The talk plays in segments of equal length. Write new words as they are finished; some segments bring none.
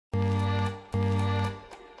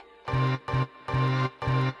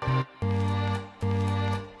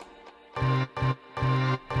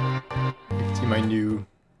my new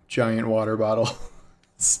giant water bottle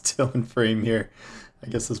still in frame here. I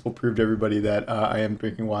guess this will prove to everybody that I am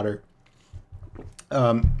drinking water.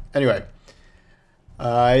 Anyway,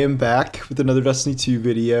 I am back with another Destiny 2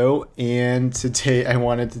 video, and today I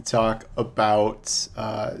wanted to talk about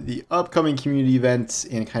the upcoming community events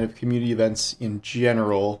and kind of community events in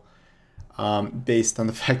general, based on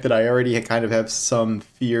the fact that I already kind of have some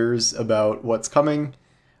fears about what's coming.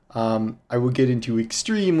 I will get into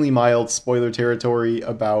extremely mild spoiler territory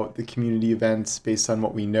about the community events based on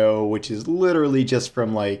what we know, which is literally just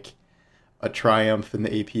from like a triumph in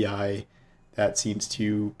the API that seems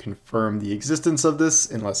to confirm the existence of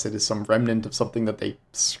this, unless it is some remnant of something that they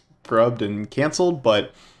scrubbed and canceled.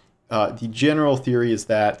 But the general theory is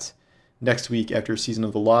that next week, after Season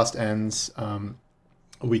of the Lost ends, a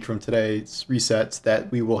week from today's reset,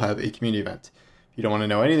 that we will have a community event. If you don't want to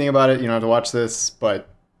know anything about it, you don't have to watch this, but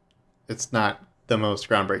it's not the most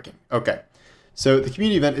groundbreaking. Okay, so the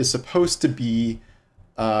community event is supposed to be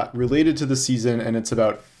related to the season, and it's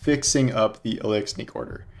about fixing up the Elixir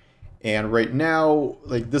Quarter. And right now,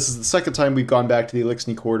 like, this is the second time we've gone back to the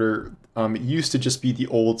Elixir Quarter. It used to just be the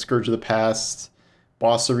old Scourge of the Past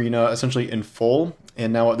boss arena, essentially in full.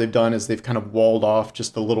 And now what they've done is they've kind of walled off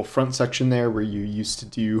just the little front section there where you used to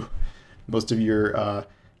do most of your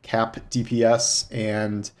cap DPS,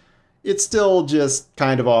 and it's still just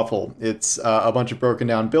kind of awful. It's a bunch of broken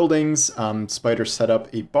down buildings. Spider set up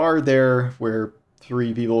a bar there where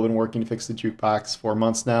 3 people have been working to fix the jukebox for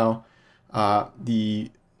months now. The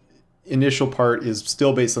initial part is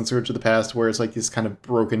still based on Scourge of the Past, where it's like this kind of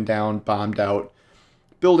broken down, bombed out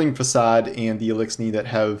building facade, and the Elixir that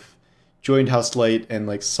have joined House Light and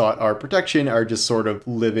like sought our protection are just sort of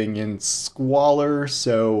living in squalor.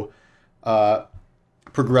 So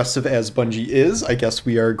progressive as Bungie is, I guess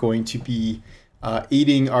we are going to be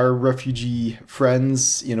aiding our refugee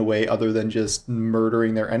friends in a way other than just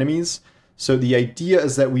murdering their enemies. So the idea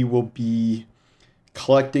is that we will be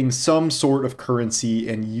collecting some sort of currency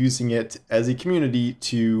and using it as a community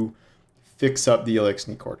to fix up the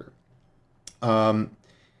Elixir Quarter.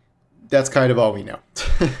 That's kind of all we know.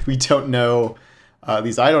 We don't know, at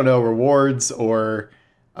least I don't know, rewards or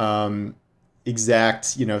exact,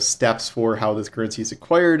 steps for how this currency is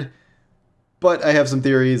acquired. But I have some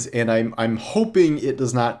theories, and I'm hoping it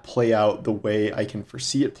does not play out the way I can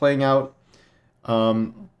foresee it playing out.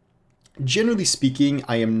 Generally speaking,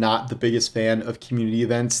 I am not the biggest fan of community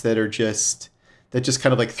events that just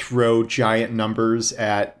kind of like throw giant numbers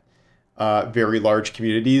at very large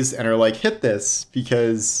communities and are like, hit this,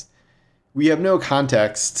 because we have no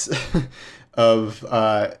context of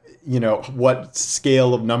what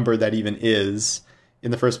scale of number that even is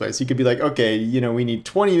in the first place. You could be like, okay, we need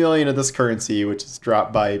 20 million of this currency, which is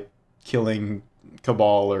dropped by killing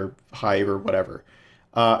Cabal or Hive or whatever.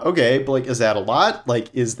 Okay, but like, is that a lot?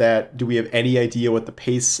 Like, do we have any idea what the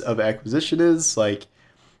pace of acquisition is? Like,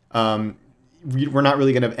 we're not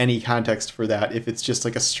really going to have any context for that if it's just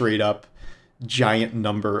like a straight up giant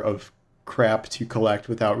number of crap to collect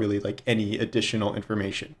without really like any additional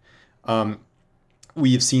information.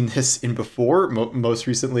 We've seen this in before, most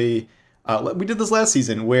recently. We did this last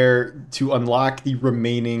season, where to unlock the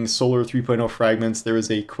remaining Solar 3.0 fragments, there was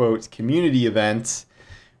a, quote, community event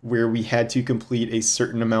where we had to complete a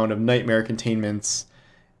certain amount of nightmare containments,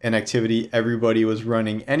 an activity everybody was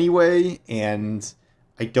running anyway, and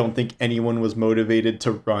I don't think anyone was motivated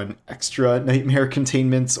to run extra nightmare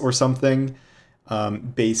containments or something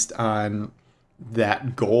based on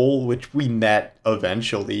that goal, which we met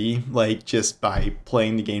eventually, like just by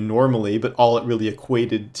playing the game normally, but all it really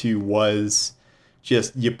equated to was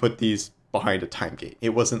just you put these behind a time gate.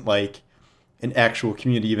 It wasn't like an actual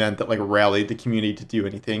community event that like rallied the community to do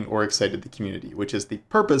anything or excited the community, which is the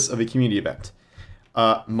purpose of a community event.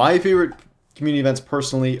 My favorite community events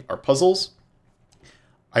personally are puzzles.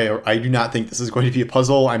 I do not think this is going to be a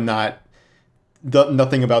puzzle.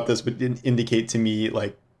 Nothing about this would indicate to me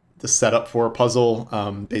like the setup for a puzzle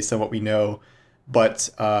based on what we know.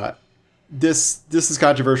 But this is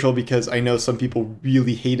controversial because I know some people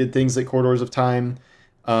really hated things like Corridors of Time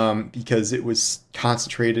because it was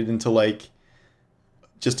concentrated into like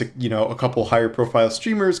just a couple higher profile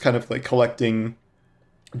streamers kind of like collecting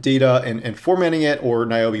data and formatting it, or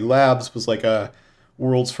Niobe Labs was like a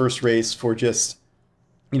world's first race for just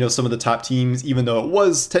some of the top teams. Even though it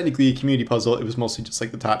was technically a community puzzle, it was mostly just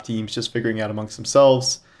like the top teams just figuring out amongst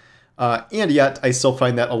themselves. And yet I still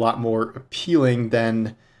find that a lot more appealing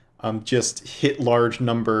than just hit large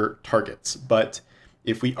number targets. But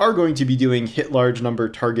if we are going to be doing hit large number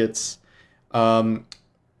targets, I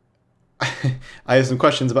have some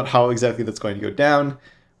questions about how exactly that's going to go down.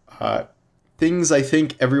 things I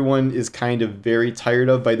think everyone is kind of very tired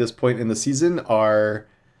of by this point in the season are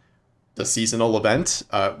the seasonal event.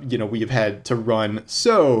 We've had to run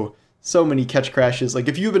so many catch crashes. Like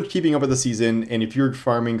if you've been keeping up with the season and if you're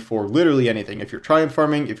farming for literally anything, if you're triumph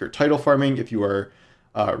farming, if you're title farming, if you are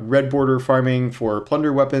red border farming for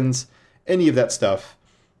plunder weapons, any of that stuff,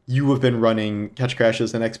 you have been running catch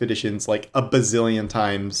crashes and expeditions like a bazillion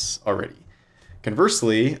times already.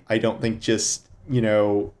 Conversely, I don't think just,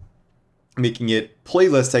 making it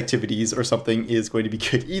playlist activities or something is going to be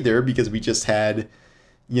good either, because we just had,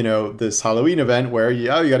 this Halloween event where, you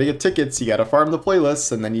got to get tickets, you got to farm the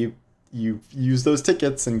playlists, and then you use those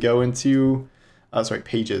tickets and go into,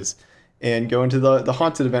 pages, and go into the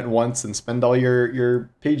haunted event once and spend all your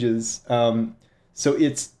pages. So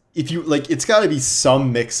it's got to be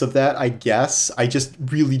some mix of that, I guess. I just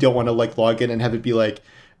really don't want to log in and have it be like,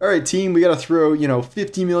 all right, team, we got to throw,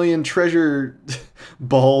 50 million treasure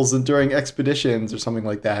balls during expeditions or something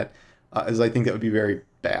like that, as I think that would be very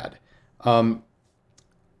bad. Hallmarks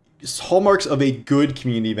of a good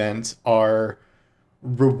community event are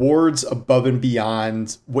rewards above and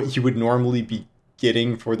beyond what you would normally be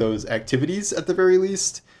getting for those activities at the very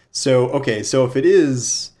least. So if it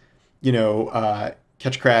is,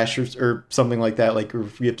 catch crash or something like that, like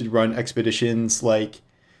if we have to run expeditions, like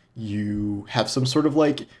you have some sort of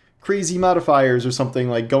crazy modifiers or something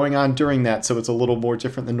going on during that, so it's a little more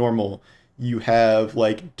different than normal. You have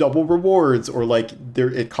double rewards, or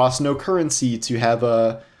it costs no currency to have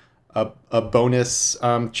a bonus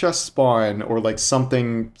chest spawn, or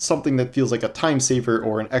something that feels like a time saver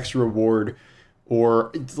or an extra reward,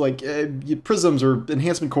 or prisms or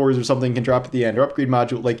enhancement cores or something can drop at the end, or upgrade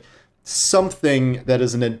module, something that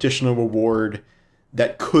is an additional reward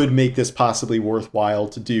that could make this possibly worthwhile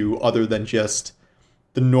to do, other than just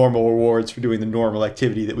the normal rewards for doing the normal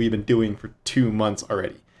activity that we've been doing for 2 months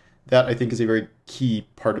already. That, I think, is a very key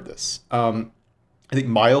part of this. I think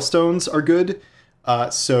milestones are good.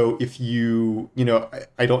 So if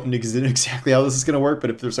I don't know exactly how this is going to work, but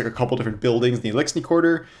if there's a couple different buildings in the Elixir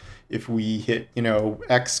Quarter, if we hit,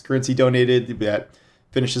 X currency donated, that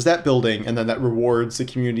finishes that building, and then that rewards the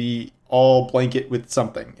community all blanket with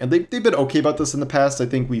something. And they've been okay about this in the past. I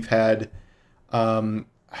think we've had, I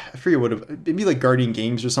forget maybe Guardian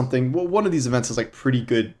Games or something. Well, one of these events has pretty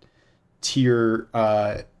good tier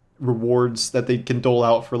rewards that they can dole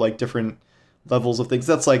out for different levels of things.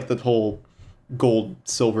 That's the whole gold,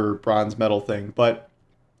 silver, bronze, metal thing. But,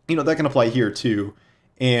 that can apply here too.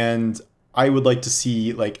 And I would like to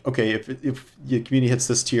see okay, if the community hits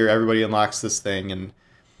this tier, everybody unlocks this thing, and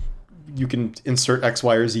you can insert X,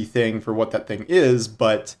 Y, or Z thing for what that thing is,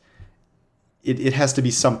 but it has to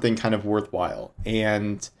be something kind of worthwhile.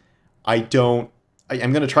 And I'm going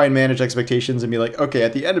to try and manage expectations and be okay,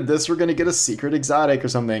 at the end of this, we're going to get a secret exotic or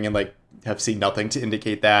something, and have seen nothing to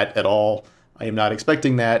indicate that at all. I am not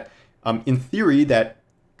expecting that. In theory, that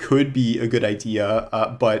could be a good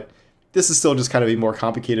idea, but this is still just kind of a more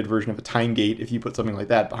complicated version of a time gate if you put something like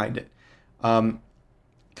that behind it.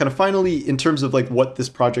 Kind of finally, in terms of what this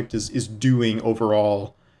project is doing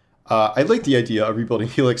overall, I like the idea of rebuilding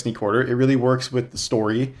the Elixir Quarter. It really works with the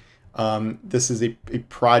story. This is a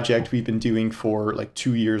project we've been doing for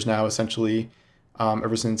 2 years now, essentially,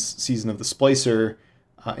 ever since Season of the Splicer,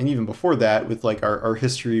 and even before that, with our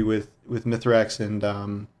history with Mithrax and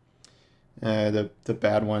the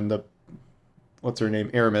bad one, what's her name,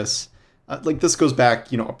 Aramis. This goes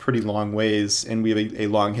back, a pretty long ways, and we have a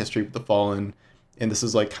long history with the Fallen, and this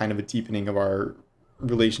is kind of a deepening of our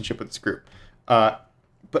relationship with this group.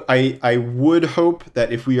 But I would hope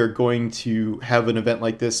that if we are going to have an event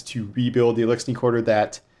like this to rebuild the Elixir Quarter,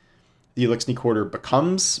 that the Elixir Quarter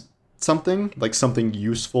becomes something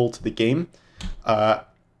useful to the game.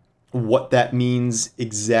 What that means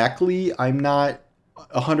exactly, I'm not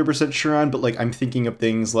 100% sure on, but I'm thinking of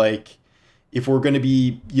things if we're going to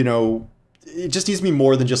be, it just needs to be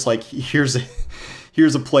more than just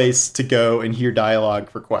here's a place to go and hear dialogue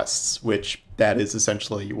for quests, which that is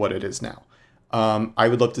essentially what it is now. I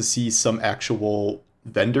would love to see some actual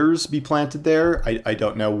vendors be planted there. I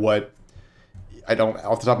don't know what,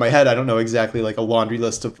 off the top of my head, I don't know exactly a laundry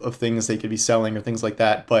list of things they could be selling or things like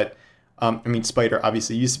that. But Spider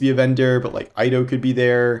obviously used to be a vendor, but Ido could be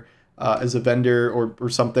there as a vendor or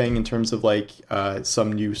something, in terms of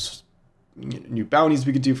some new bounties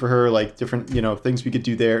we could do for her, different, things we could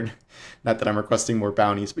do there. Not that I'm requesting more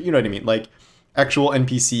bounties, but you know what I mean? Actual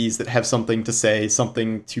NPCs that have something to say,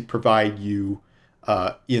 something to provide you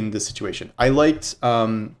in this situation. I liked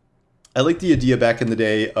the idea back in the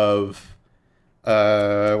day of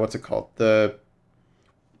what's it called? I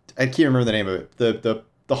can't remember the name of it.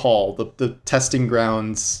 The hall, the testing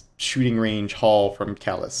grounds shooting range hall from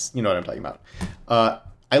Callus. You know what I'm talking about.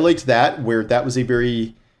 I liked that, where that was a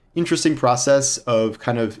very interesting process of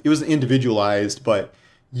kind of, it was individualized, but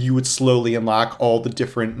you would slowly unlock all the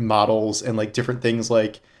different models and like different things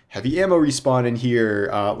like heavy ammo respawn in here,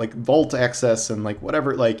 like vault access and like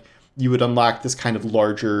whatever, like you would unlock this kind of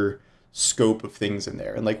larger scope of things in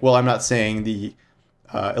there. And like, well, I'm not saying the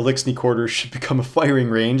Elixni Quarter should become a firing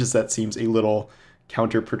range, as that seems a little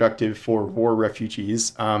counterproductive for war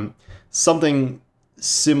refugees. Something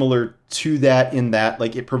similar to that, in that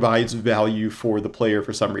like it provides value for the player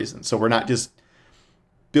for some reason. So we're not just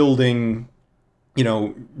building, you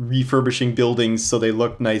know, refurbishing buildings so they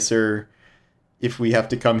look nicer if we have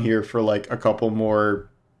to come here for like a couple more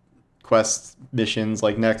quest missions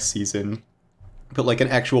like next season, but like an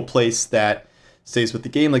actual place that stays with the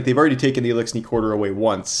game. Like they've already taken the Elixni Quarter away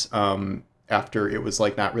once, after it was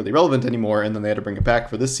like not really relevant anymore, and then they had to bring it back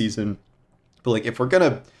for this season. But like if we're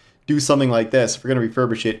gonna do something like this, if we're gonna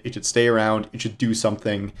refurbish it, it should stay around, it should do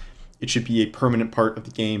something, it should be a permanent part of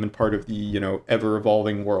the game and part of the, you know, ever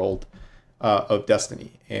evolving world of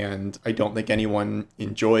Destiny. And I don't think anyone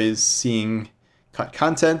enjoys seeing cut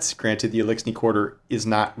content. Granted, the Elixni Quarter is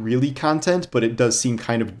not really content, but it does seem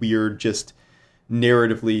kind of weird just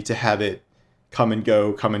narratively to have it come and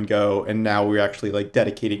go, and now we're actually like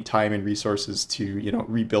dedicating time and resources to, you know,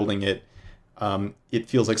 rebuilding it. It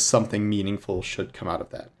feels like something meaningful should come out of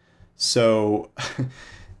that. So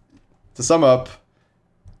to sum up,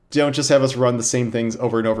 don't just have us run the same things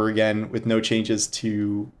over and over again with no changes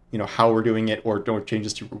to, you know, how we're doing it, or no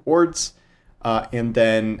changes to rewards, and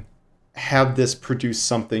then have this produce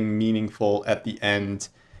something meaningful at the end,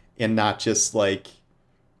 and not just like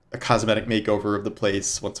a cosmetic makeover of the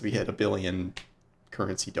place once we hit 1 billion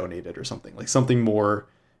currency donated or something. Like something more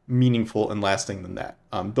meaningful and lasting than that.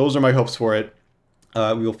 Those are my hopes for it.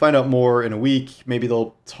 We will find out more in a week. Maybe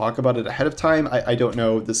they'll talk about it ahead of time. I don't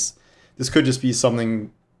know. This could just be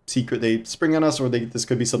something secret they spring on us, or this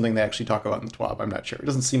could be something they actually talk about in the TWAB. I'm not sure. It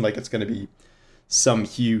doesn't seem like it's going to be some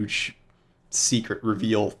huge secret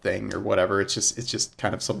reveal thing or whatever. It's just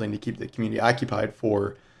kind of something to keep the community occupied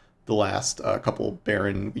for the last couple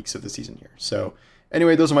barren weeks of the season here. So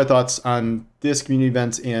anyway, those are my thoughts on this community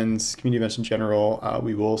event and community events in general.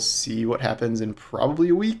 We will see what happens in probably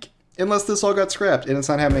a week, unless this all got scrapped, and it's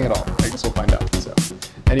not happening at all. I guess we'll find out. So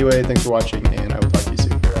anyway, thanks for watching.